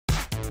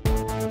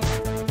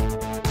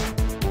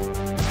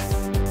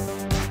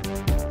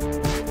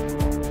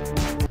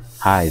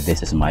Hi,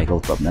 this is Michael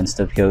from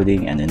Nonstop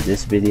Coding, and in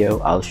this video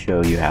I'll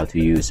show you how to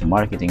use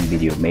Marketing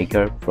Video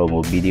Maker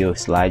Promo Video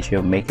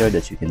Slideshow Maker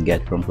that you can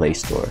get from Play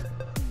Store.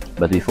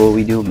 But before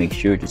we do, make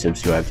sure to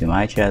subscribe to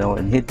my channel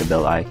and hit the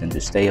bell icon to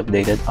stay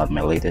updated on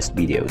my latest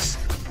videos.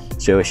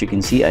 So as you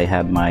can see, I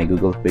have my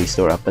Google Play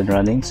Store up and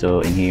running. So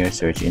in here,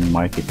 search in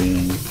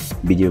Marketing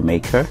Video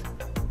Maker,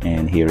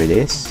 and here it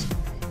is.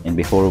 And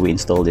before we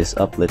install this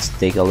up, let's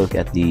take a look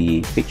at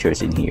the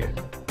pictures in here.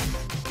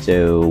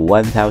 So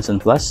 1000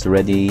 plus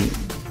ready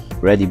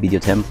video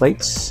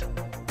templates,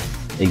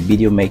 a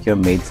video maker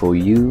made for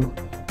you,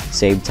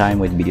 save time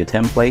with video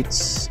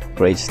templates,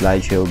 create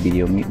slideshow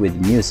video with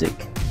music,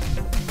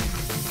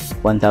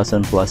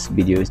 1000 plus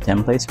video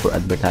templates for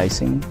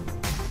advertising,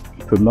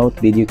 promote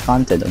video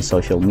content on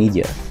social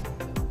media,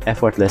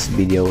 effortless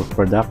video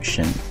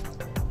production,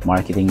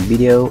 marketing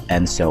video,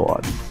 and so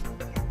on.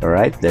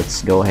 Alright,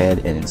 let's go ahead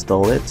and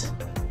install it.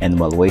 And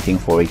while waiting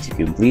for it to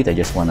complete, I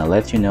just want to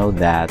let you know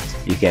that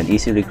you can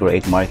easily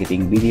create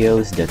marketing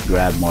videos that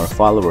grab more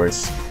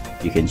followers.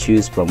 You can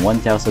choose from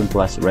 1000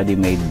 plus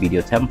ready-made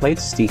video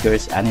templates,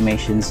 stickers,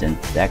 animations,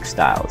 and text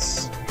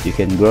styles. You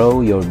can grow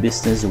your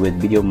business with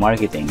video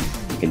marketing.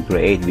 You can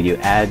create video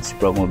ads,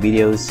 promo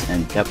videos,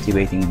 and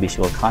captivating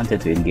visual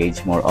content to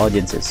engage more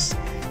audiences.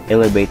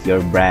 Elevate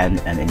your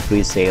brand and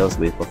increase sales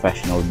with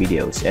professional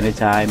videos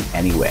anytime,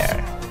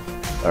 anywhere.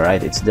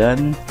 Alright, it's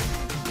done.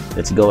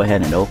 Let's go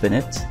ahead and open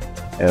it.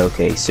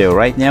 Okay, so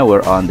right now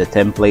we're on the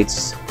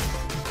templates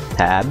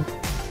tab.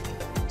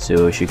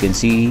 So as you can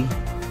see,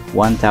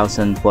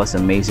 1000 plus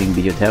amazing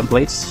video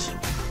templates,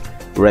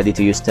 ready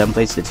to use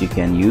templates that you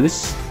can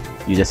use.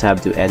 You just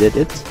have to edit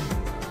it.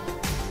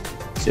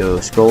 So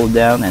scroll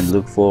down and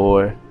look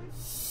for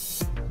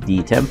the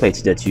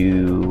templates that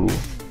you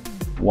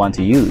want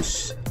to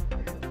use.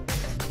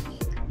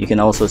 You can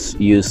also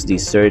use the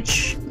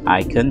search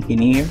icon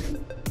in here.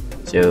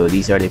 So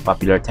these are the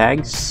popular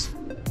tags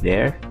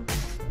there.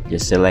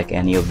 Just select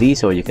any of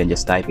these, or you can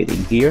just type it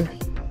in here.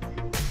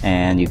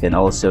 And you can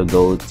also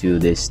go to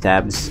these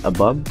tabs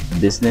above,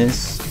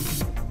 business,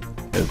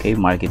 okay,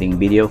 marketing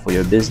video for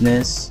your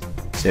business.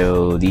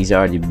 So these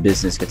are the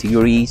business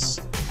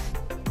categories.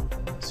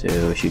 So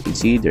as you can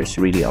see, there's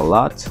really a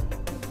lot.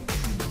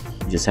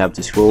 You just have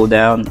to scroll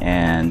down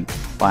and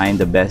find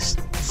the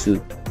best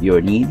suit your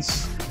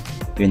needs.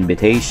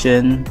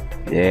 Invitation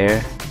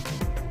there,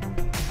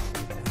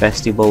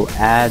 festival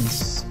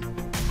ads,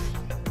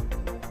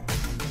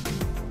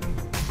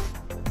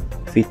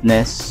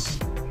 fitness,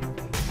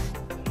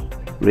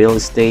 real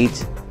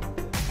estate,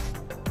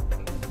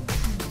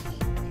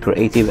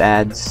 creative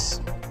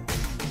ads,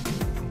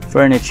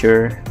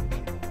 furniture,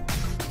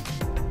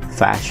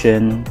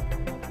 fashion,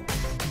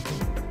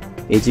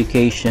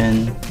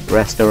 education,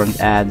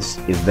 restaurant ads,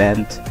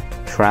 event,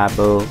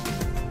 travel,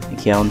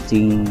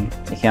 accounting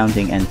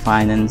and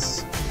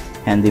finance,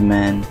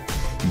 handyman,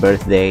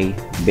 birthday,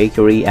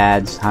 bakery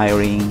ads,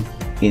 hiring,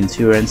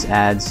 insurance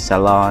ads,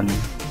 salon,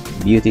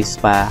 beauty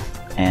spa,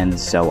 and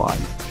so on.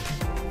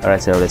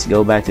 Alright, so let's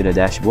go back to the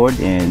dashboard,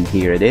 and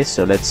here it is.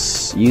 So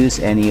let's use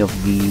any of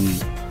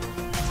the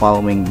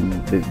following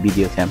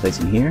video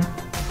templates in here.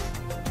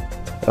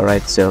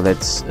 Alright, so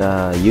let's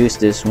use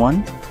this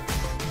one.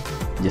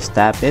 Just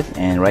tap it,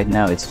 and right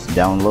now it's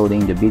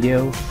downloading the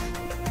video.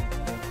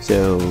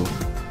 So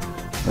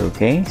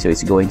okay, so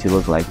it's going to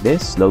look like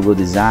this: logo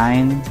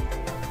design,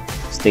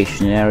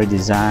 stationery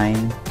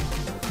design,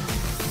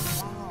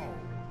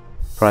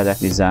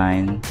 product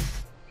design.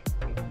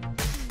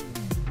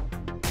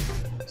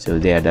 So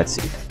there, that's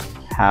it,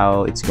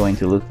 how it's going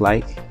to look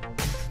like.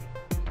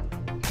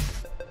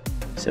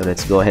 So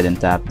let's go ahead and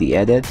tap the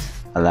edit,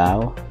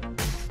 allow.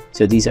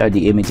 So these are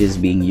the images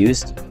being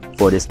used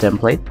for this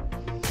template,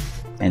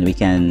 and we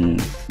can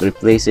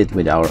replace it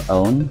with our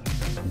own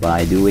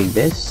by doing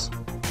this.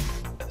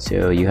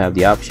 So you have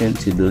the option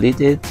to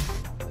delete it,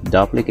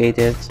 duplicate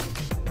it,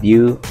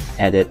 view,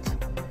 edit.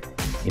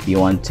 If you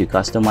want to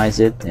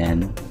customize it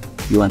and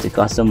you want to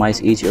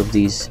customize each of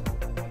these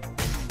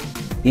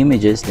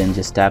images, then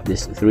just tap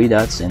this three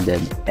dots and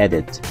then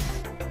edit,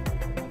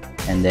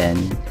 and then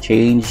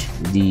change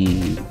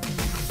the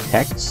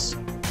text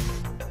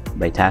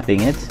by tapping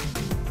it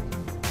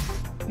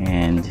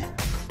and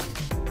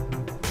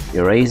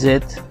erase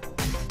it.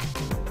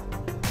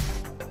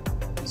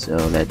 So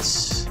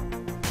let's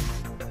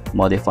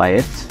modify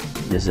it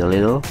just a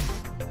little.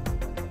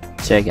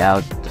 Check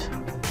out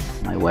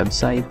my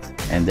website,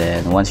 and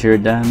then once you're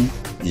done,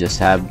 you just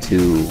have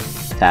to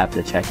tap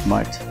the check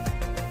mark,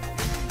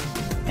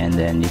 and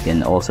then you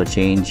can also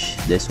change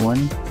this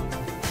one.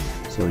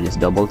 So just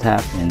double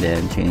tap and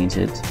then change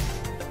it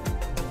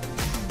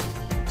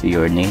to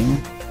your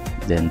name,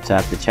 then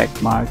tap the check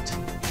mark,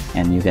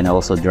 and you can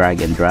also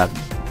drag and drop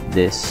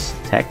this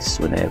text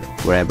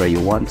wherever you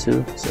want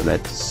to. So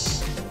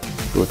let's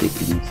put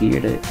it in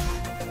here,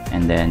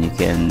 and then you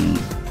can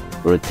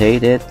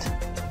rotate it.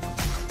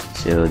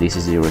 So this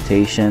is the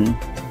rotation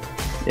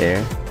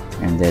there,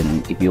 and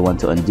then if you want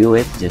to undo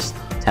it, just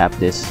tap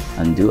this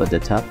undo at the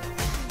top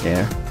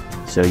there.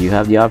 So you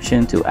have the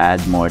option to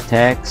add more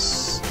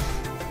text,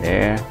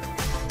 there.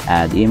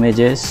 Add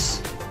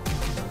images,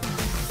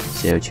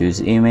 so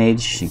choose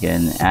image. You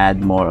can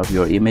add more of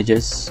your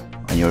images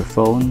on your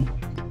phone.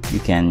 You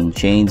can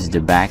change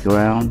the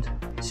background,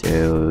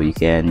 so you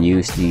can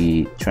use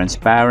the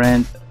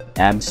transparent,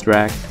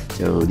 abstract.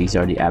 So these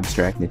are the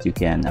abstract that you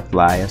can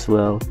apply as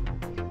well.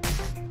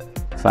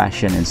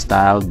 Fashion and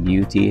style,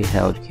 beauty,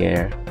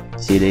 healthcare,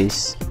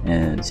 cities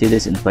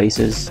and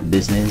places,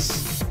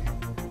 business,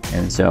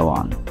 and so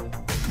on.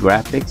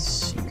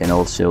 Graphics, you can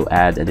also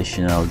add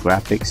additional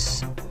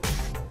graphics,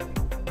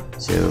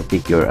 so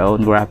pick your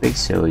own graphics.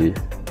 So you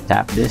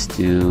tap this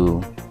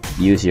to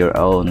use your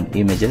own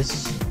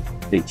images,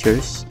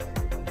 pictures,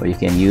 or you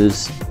can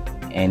use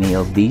any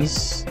of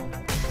these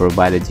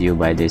provided to you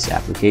by this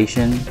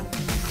application.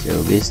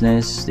 So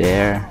business,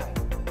 there.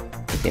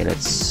 Okay,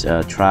 let's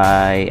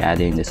try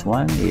adding this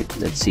one.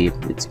 Let's see if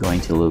it's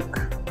going to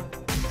look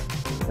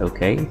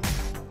okay.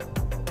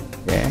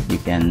 There, you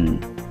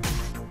can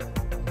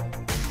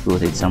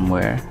put it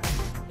somewhere.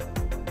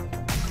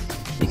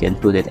 You can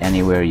put it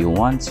anywhere you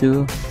want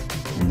to,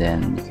 and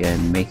then you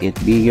can make it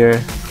bigger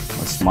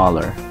or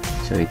smaller,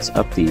 so it's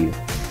up to you.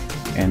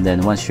 And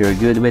then once you're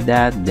good with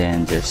that,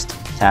 then just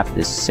tap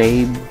the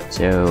save.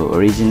 So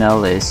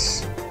original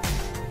is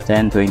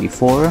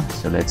 1024,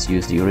 so let's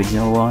use the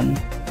original one.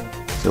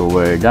 So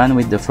we're done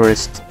with the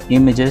first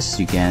images.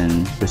 You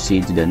can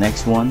proceed to the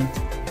next one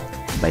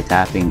by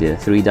tapping the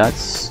three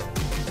dots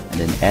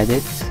and then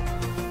edit.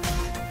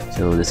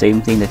 So the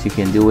same thing that you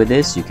can do with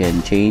this, you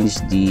can change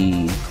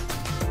the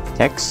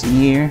text in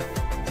here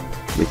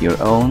with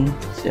your own.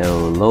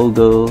 So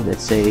logo,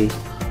 let's say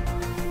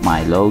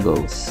my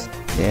logos,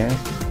 there.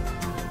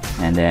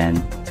 And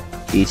then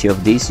each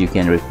of these you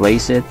can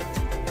replace it.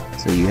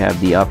 So you have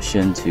the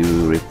option to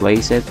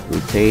replace it,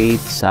 rotate,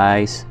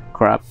 size,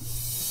 crop,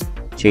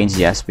 change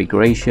the aspect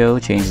ratio,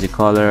 change the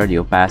color, the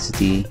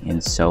opacity,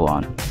 and so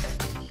on.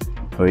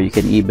 Or you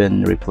can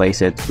even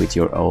replace it with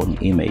your own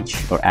image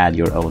or add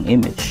your own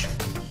image.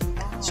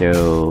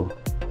 So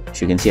as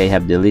you can see, I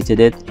have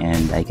deleted it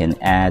and I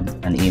can add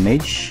an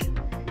image.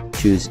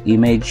 Choose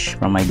image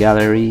from my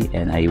gallery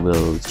and I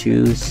will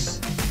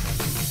choose,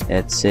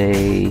 let's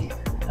say,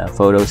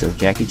 photos of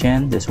Jackie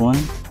Chan, this one,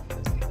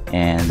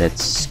 and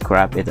let's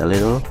crop it a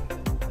little.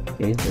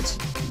 Okay, that's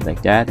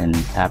like that, and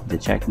tap the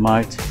check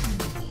mark.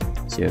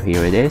 So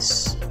here it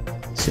is.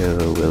 So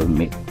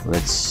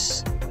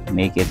let's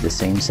make it the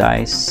same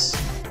size.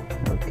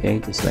 Okay,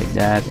 just like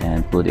that,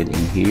 and put it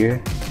in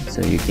here.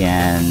 So you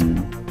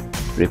can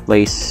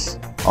replace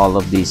all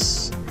of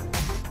these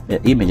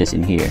images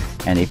in here.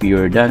 And if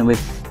you're done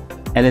with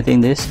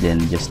editing this, then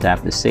just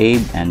tap the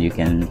save and you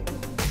can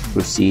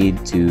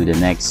proceed to the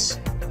next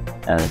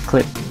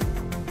clip,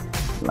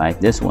 like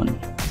this one.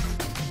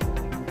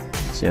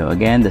 So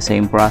again, the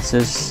same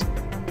process.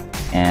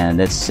 And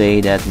let's say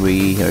that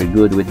we are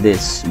good with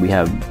this. We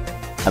have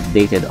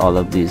updated all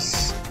of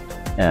these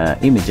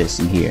images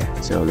in here.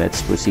 So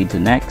let's proceed to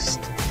next,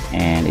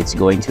 and it's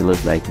going to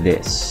look like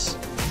this.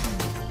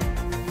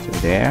 So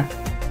there.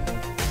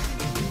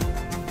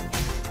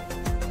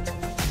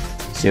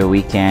 So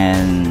we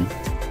can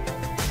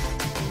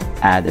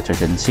add a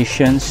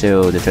transition.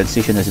 So the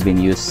transition has been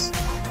used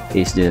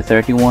is the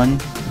 31.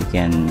 You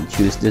can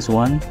choose this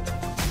one,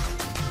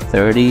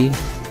 30,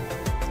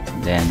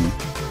 then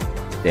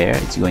there,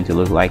 it's going to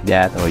look like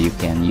that. Or you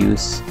can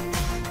use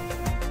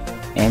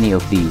any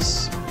of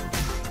these,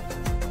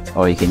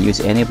 or you can use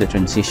any of the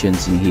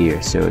transitions in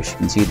here. So as you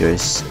can see,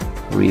 there's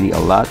really a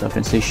lot of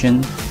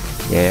transition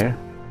there.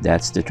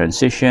 That's the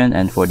transition.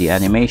 And for the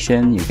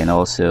animation, you can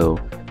also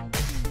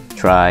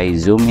try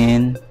zoom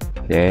in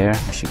there.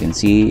 As you can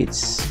see,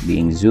 it's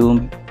being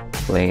zoomed.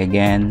 Play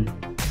again.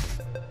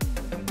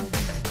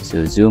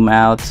 So zoom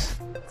out.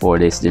 For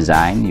this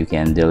design, you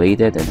can delete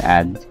it and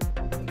add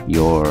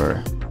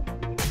your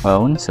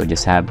own. So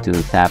just have to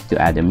tap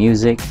to add a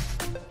music.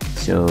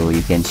 So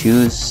you can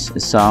choose a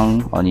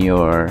song on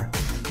your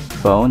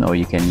phone, or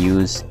you can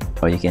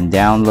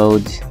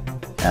download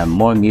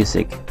more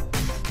music.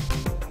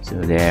 So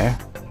there.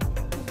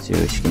 So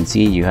as you can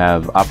see, you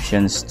have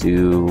options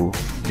to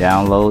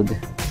download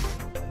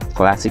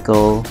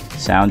classical,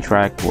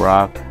 soundtrack,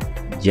 rock,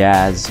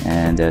 jazz,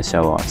 and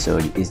so on. So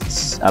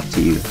it's up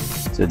to you.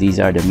 So these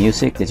are the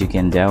music that you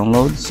can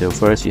download. So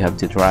first you have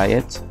to try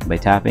it by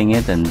tapping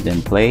it and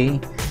then play.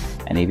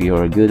 And if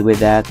you're good with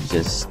that,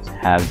 just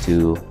have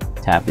to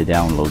tap the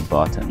download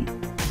button.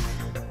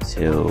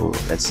 So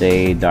let's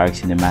say dark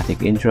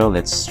cinematic intro.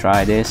 Let's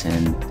try this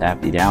and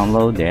tap the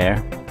download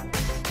there.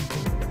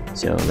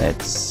 So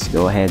let's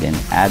go ahead and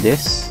add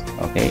this.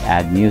 Okay,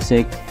 add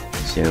music.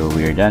 So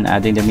we're done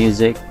adding the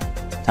music.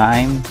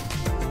 Time.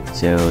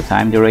 So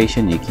time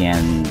duration, you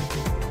can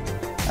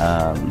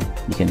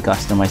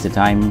customize the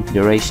time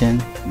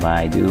duration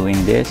by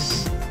doing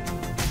this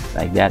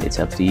like that. It's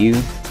up to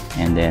you.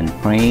 And then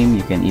frame,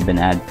 you can even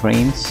add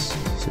frames.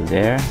 So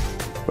there,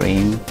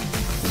 frame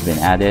has been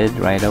added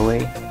right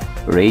away.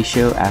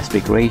 Ratio,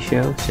 aspect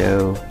ratio.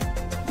 So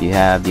you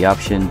have the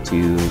option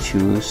to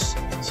choose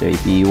So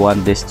if you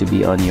want this to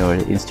be on your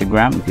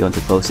Instagram, if you want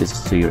to post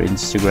this to your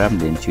Instagram,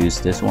 then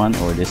choose this one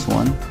or this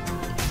one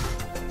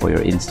for your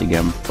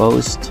Instagram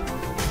post,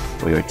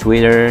 for your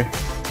Twitter,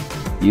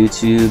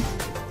 YouTube,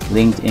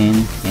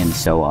 LinkedIn, and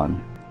so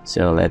on.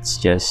 So let's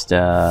just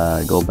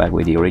go back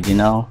with the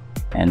original,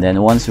 and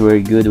then once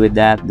we're good with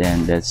that,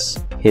 then let's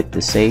hit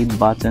the save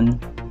button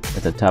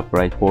at the top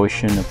right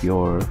portion of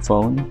your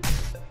phone.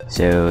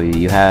 So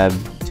you have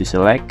to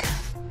select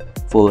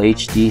Full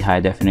HD, High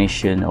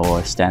Definition,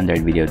 or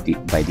Standard Video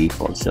by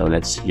default. So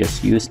let's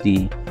just use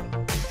the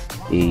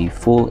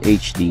Full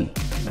HD.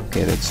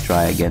 Okay, let's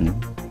try again.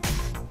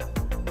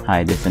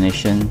 High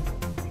Definition.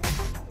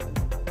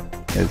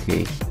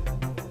 Okay,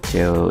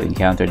 so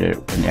encountered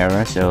an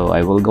error, so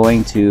I will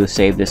going to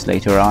save this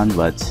later on,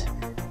 but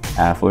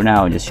for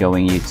now I'm just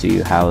showing you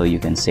to how you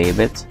can save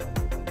it.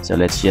 So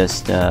let's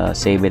just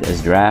save it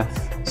as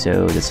draft.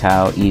 So that's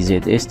how easy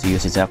it is to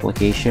use this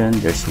application.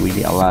 There's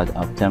really a lot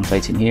of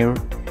templates in here,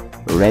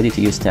 ready to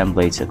use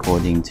templates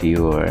according to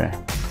your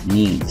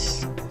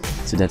needs.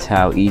 So that's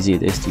how easy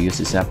it is to use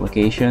this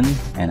application,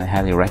 and I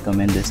highly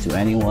recommend this to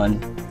anyone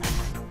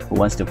who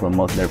wants to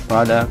promote their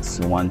products,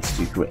 who wants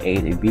to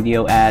create a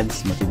video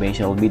ads,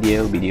 motivational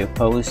video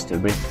post,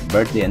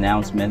 birthday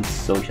announcements,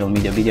 social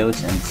media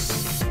videos,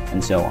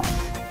 and so on.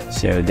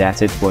 So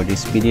that's it for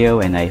this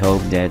video, and I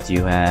hope that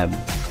you have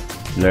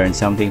learned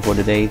something for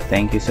today.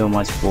 Thank you so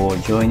much for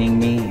joining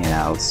me, and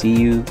I'll see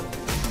you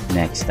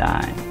next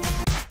time.